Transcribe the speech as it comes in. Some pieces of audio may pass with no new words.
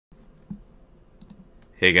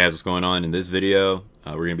Hey guys, what's going on? In this video,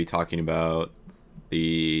 we're going to be talking about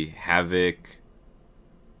the Havoc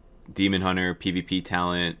Demon Hunter PvP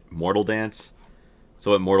talent Mortal Dance.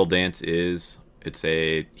 So what Mortal Dance is, it's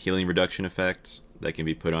a healing reduction effect that can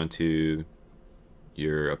be put onto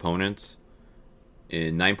your opponents.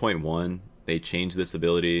 In 9.1, they changed this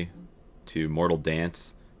ability to Mortal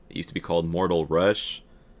Dance. It used to be called Mortal Rush.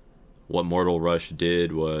 What Mortal Rush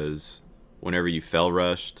did was, whenever you fell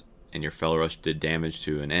rushed, and your fell rush did damage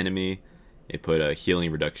to an enemy, it put a healing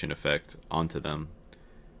reduction effect onto them.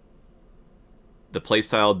 The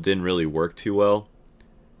playstyle didn't really work too well,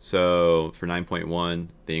 so for 9.1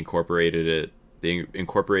 they incorporated it. They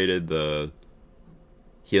incorporated the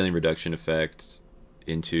healing reduction effect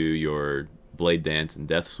into your Blade Dance and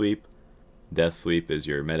Death Sweep. Death Sweep is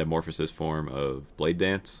your metamorphosis form of Blade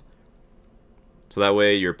Dance. So that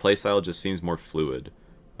way your playstyle just seems more fluid.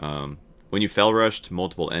 When you fell rushed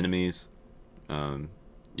multiple enemies,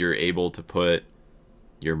 you're able to put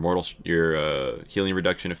your healing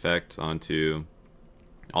reduction effect onto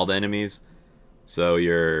all the enemies. So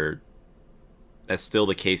that's still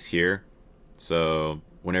the case here. So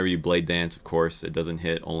whenever you Blade Dance, of course, it doesn't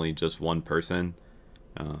hit only just one person.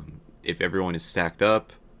 If everyone is stacked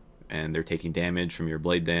up and they're taking damage from your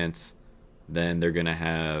Blade Dance, then they're gonna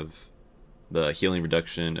have the healing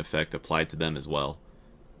reduction effect applied to them as well.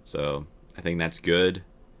 So I think that's good.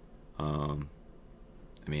 I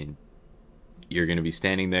mean, you're going to be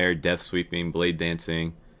standing there, death sweeping, blade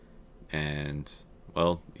dancing, and,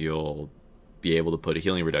 well, you'll be able to put a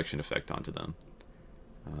healing reduction effect onto them.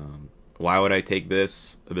 Why would I take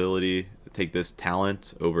this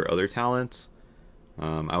talent over other talents?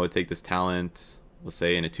 I would take this talent, let's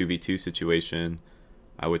say, in a 2v2 situation.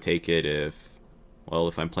 I would take it if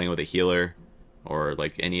I'm playing with a healer or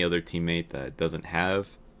like any other teammate that doesn't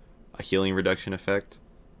have a healing reduction effect,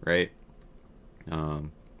 right?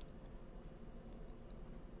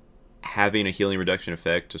 Having a healing reduction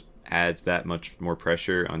effect just adds that much more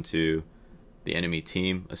pressure onto the enemy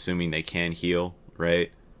team, assuming they can heal,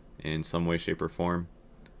 right, in some way, shape, or form.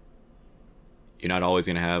 You're not always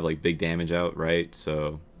going to have like big damage out, right?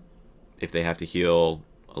 So if they have to heal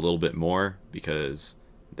a little bit more because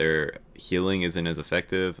their healing isn't as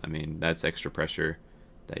effective, I mean, that's extra pressure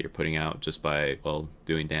that you're putting out just by, well,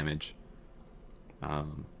 doing damage.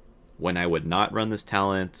 When I would not run this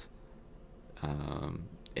talent,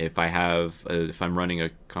 if I'm running a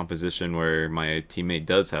composition where my teammate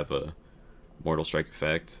does have a Mortal Strike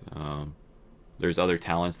effect, there's other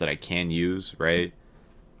talents that I can use, right?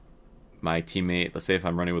 My teammate, let's say if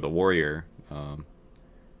I'm running with a warrior,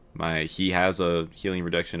 he has a healing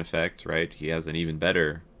reduction effect, right? He has an even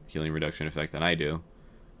better healing reduction effect than I do.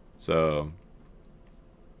 So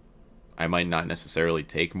I might not necessarily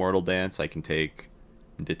take Mortal Dance. I can take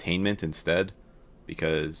Detainment instead,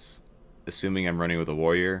 because assuming I'm running with a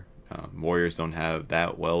warrior, warriors don't have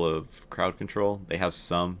that well of crowd control. They have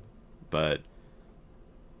some, but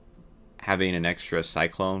having an extra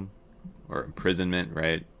Cyclone or Imprisonment,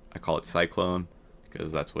 right? I call it Cyclone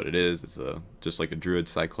because that's what it is. It's just like a Druid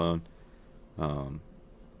Cyclone.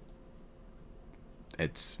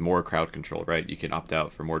 It's more crowd control, right? You can opt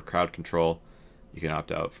out for more crowd control. You can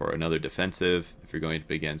opt out for another defensive if you're going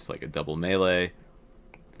up against like a double melee.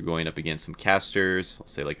 If you're going up against some casters,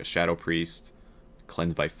 let's say like a Shadow Priest,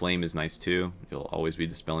 Cleanse by Flame is nice too. You'll always be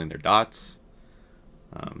dispelling their dots.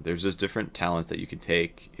 There's just different talents that you can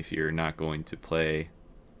take if you're not going to play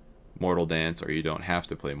Mortal Dance, or you don't have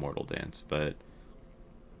to play Mortal Dance. But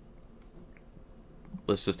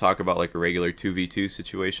let's just talk about like a regular 2v2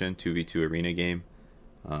 situation, 2v2 arena game.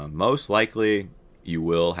 Most likely you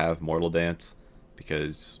will have Mortal Dance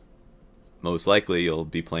because most likely you'll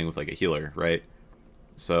be playing with like a healer, right?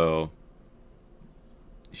 So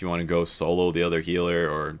if you want to go solo the other healer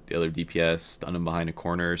or the other DPS, stun them behind a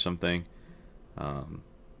corner or something, and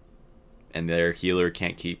their healer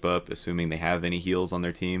can't keep up, assuming they have any heals on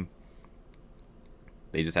their team,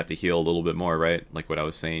 they just have to heal a little bit more, right? Like what I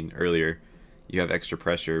was saying earlier, you have extra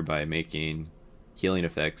pressure by making healing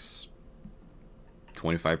effects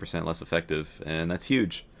 25% less effective, and that's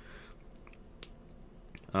huge.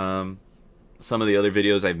 Some of the other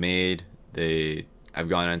videos I've made, I've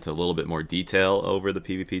gone into a little bit more detail over the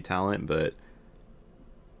PvP talent, but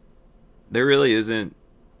there really isn't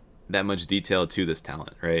that much detail to this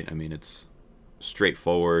talent, right? I mean, it's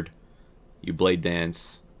straightforward. You Blade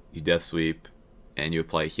Dance, you Death Sweep, and you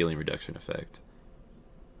apply a healing reduction effect.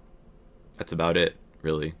 That's about it,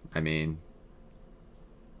 really. I mean,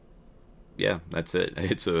 yeah, that's it.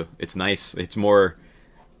 It's nice. It's more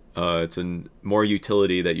it's a more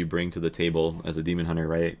utility that you bring to the table as a demon hunter,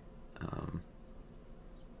 right?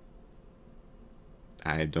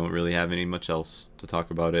 I don't really have any much else to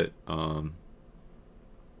talk about it.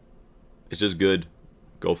 It's just good.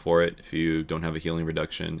 Go for it if you don't have a healing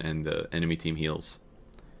reduction and the enemy team heals.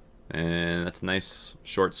 And that's a nice,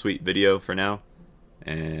 short, sweet video for now.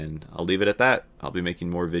 And I'll leave it at that. I'll be making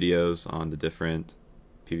more videos on the different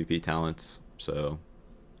PvP talents. So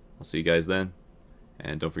I'll see you guys then.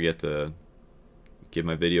 And don't forget to give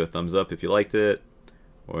my video a thumbs up if you liked it.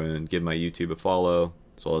 And give my YouTube a follow,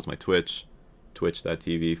 as well as my Twitch.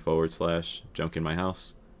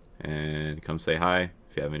 Twitch.tv/junkinmyhouse. And come say hi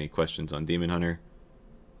if you have any questions on Demon Hunter.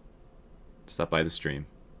 Stop by the stream.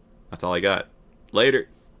 That's all I got. Later.